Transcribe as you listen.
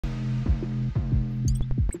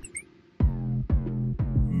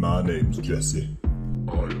My name's Jesse.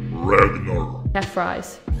 I'm Ragnar. F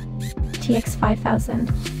fries. TX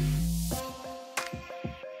 5000.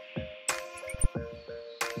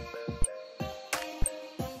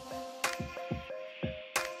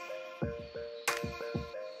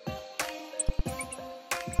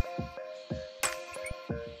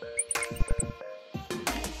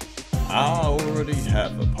 I already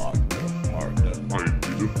have a partner. I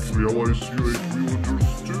didn't realize you ate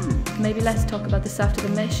villagers too. Maybe let's talk about this after the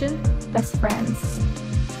mission. Best friends.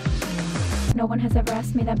 No one has ever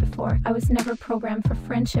asked me that before. I was never programmed for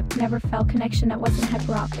friendship, never felt connection that wasn't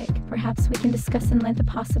hyperopic. Perhaps we can discuss in length the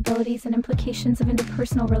possibilities and implications of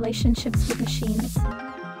interpersonal relationships with machines.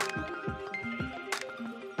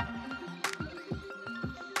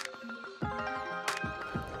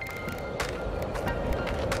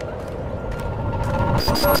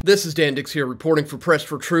 This is Dan Dicks here, reporting for Press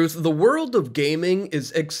for Truth. The world of gaming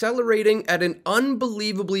is accelerating at an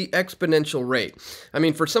unbelievably exponential rate. I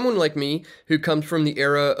mean, for someone like me, who comes from the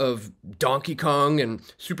era of Donkey Kong and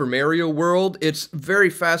Super Mario World, it's very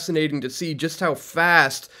fascinating to see just how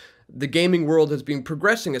fast the gaming world has been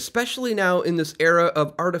progressing, especially now in this era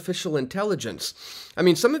of artificial intelligence. I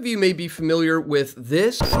mean, some of you may be familiar with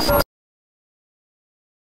this.